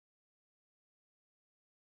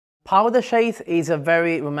Powder shade is a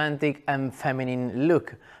very romantic and feminine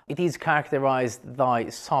look. It is characterized by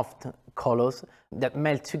soft colors that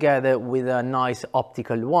melt together with a nice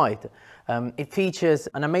optical white. It features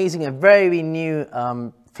an amazing and very new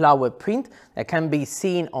flower print that can be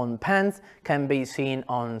seen on pants, can be seen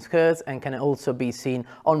on skirts, and can also be seen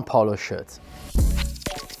on polo shirts.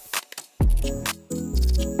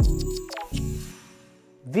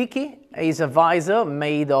 Vicky is a visor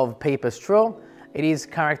made of paper straw. It is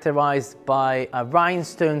characterized by a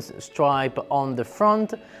rhinestones stripe on the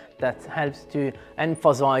front that helps to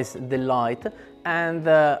emphasize the light, and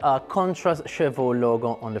a contrast Chervo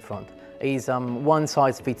logo on the front. It is one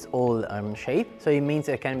size fits all shape, so it means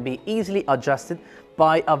it can be easily adjusted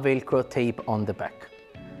by a Velcro tape on the back.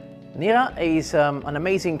 Nira is an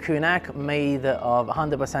amazing crew neck made of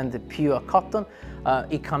 100% pure cotton.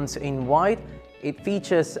 It comes in white. It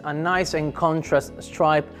features a nice and contrast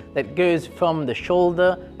stripe that goes from the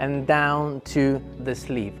shoulder and down to the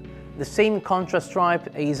sleeve. The same contrast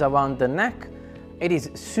stripe is around the neck. It is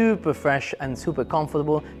super fresh and super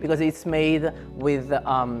comfortable because it's made with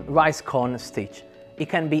rice cone stitch. It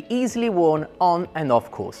can be easily worn on and off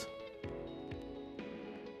course.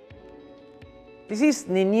 This is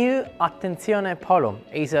the new Attenzione Polo.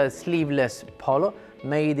 It's a sleeveless polo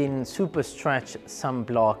made in super stretch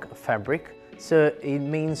sunblock fabric. So it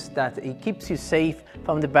means that it keeps you safe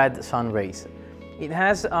from the bad sun rays. It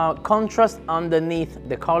has a contrast underneath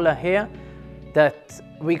the collar here that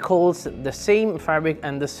recalls the same fabric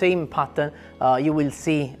and the same pattern you will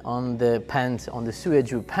see on the pants, on the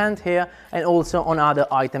Sueju pant here, and also on other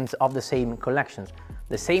items of the same collections.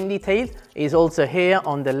 The same detail is also here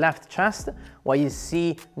on the left chest, where you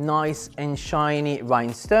see nice and shiny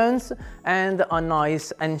rhinestones and a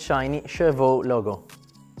nice and shiny Chervo logo.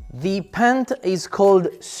 The pant is called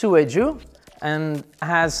Sueju and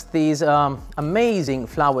has this amazing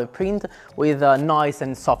flower print with nice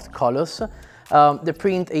and soft colors. The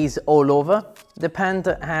print is all over. The pant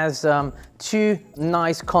has two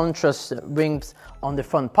nice contrast rings on the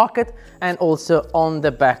front pocket and also on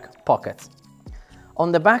the back pocket.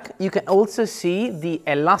 On the back you can also see the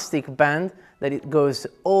elastic band that it goes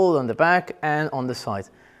all on the back and on the side.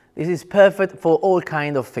 This is perfect for all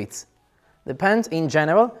kinds of fits. The pant in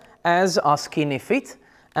general has a skinny fit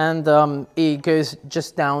and it goes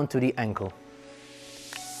just down to the ankle.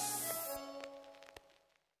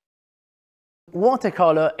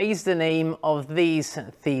 Watercolor is the name of this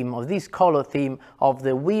color theme of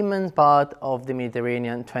the women's part of the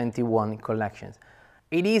Mediterranean 21 collections.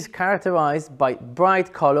 It is characterized by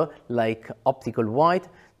bright color like optical white,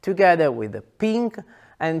 together with the pink,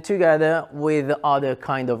 and together with other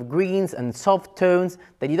kind of greens and soft tones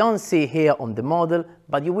that you don't see here on the model,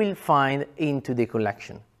 but you will find into the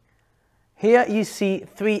collection. Here you see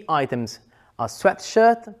three items: a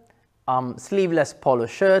sweatshirt, sleeveless polo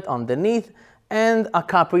shirt underneath, and a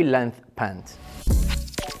capri length pant.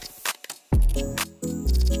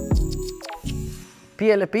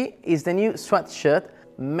 PLP is the new sweatshirt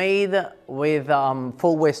made with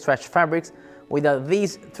four-way stretch fabrics with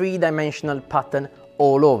this three-dimensional pattern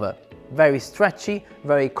all over. Very stretchy,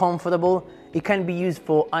 very comfortable. It can be used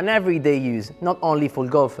for an everyday use, not only for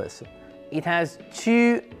golfers. It has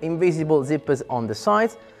two invisible zippers on the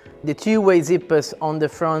sides. The two-way zippers on the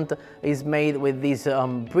front is made with this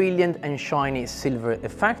brilliant and shiny silver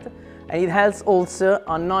effect, and it has also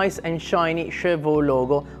a nice and shiny Chervo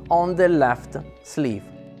logo on the left sleeve.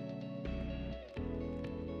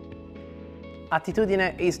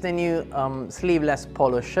 Attitudine is the new sleeveless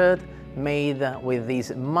polo shirt made with this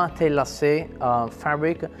mate lacé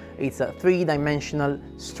fabric. It's a three-dimensional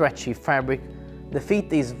stretchy fabric. The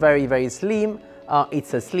fit is very slim.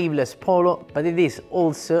 It's a sleeveless polo, but it is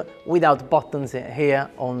also without buttons here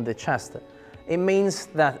on the chest. It means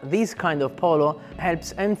that this kind of polo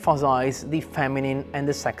helps emphasize the feminine and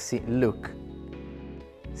the sexy look.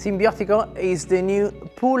 Symbiotico is the new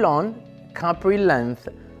pull-on capri length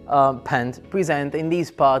pant present in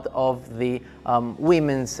this part of the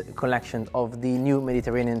women's collection of the new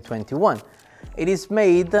Mediterranean 21. It is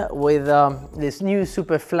made with this new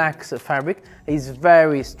super flex fabric. It's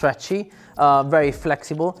very stretchy, very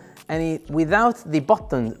flexible, and without the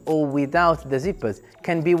button or without the zippers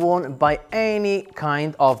can be worn by any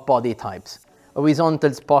kind of body types.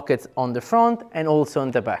 Horizontal pockets on the front and also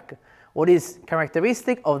on the back. What is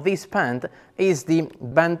characteristic of this pant is the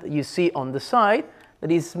band you see on the side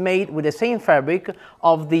that is made with the same fabric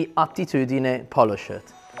of the Attitudine polo shirt.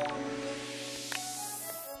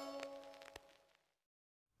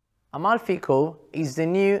 Amalfi Co is the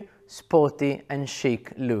new sporty and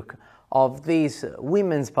chic look of this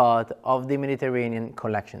women's part of the Mediterranean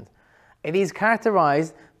collection. It is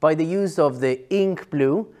characterized by the use of the ink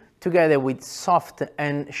blue together with soft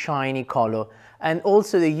and shiny color, and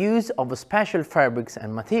also the use of special fabrics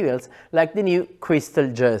and materials like the new crystal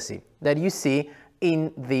jersey that you see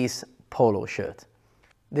in this polo shirt.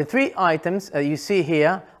 The three items you see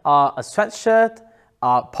here are a sweatshirt,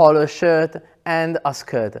 a polo shirt and a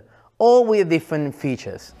skirt, all with different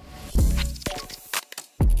features.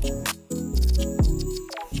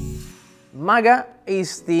 Maga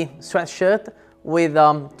is the sweatshirt with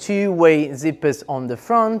two-way zippers on the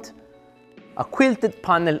front, a quilted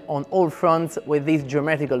panel on all fronts with this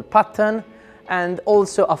geometrical pattern, and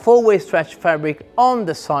also a four-way stretch fabric on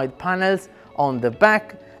the side panels, on the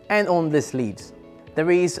back and on the sleeves. There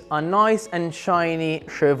is a nice and shiny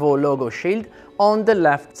Chervo logo shield on the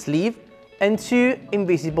left sleeve and two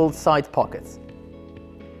invisible side pockets.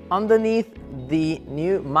 Underneath the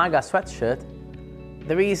new Maga sweatshirt,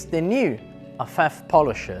 there is the new FF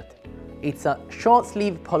polo shirt. It's a short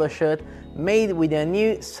sleeve polo shirt made with a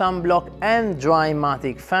new sunblock and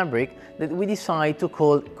dry-matic fabric that we decided to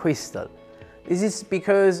call Crystal. This is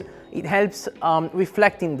because it helps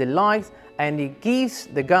reflecting the light and it gives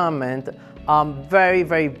the garment a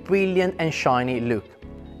very brilliant and shiny look.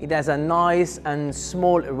 It has a nice and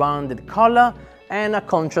small rounded collar and a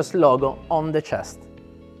contrast logo on the chest.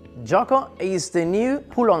 Jocko is the new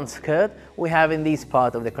pull-on skirt we have in this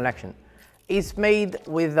part of the collection. It's made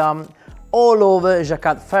with all over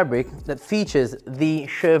jacquard fabric that features the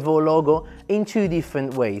Chervo logo in two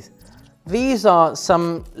different ways. These are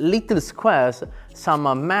some little squares, some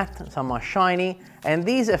are matte, some are shiny, and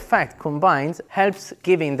this effect combined helps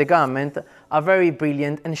giving the garment a very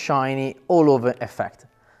brilliant and shiny all over effect.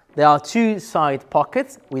 There are two side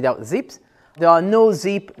pockets without zips. There are no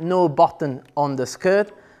zip, no button on the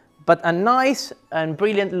skirt, but a nice and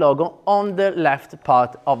brilliant logo on the left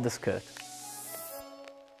part of the skirt.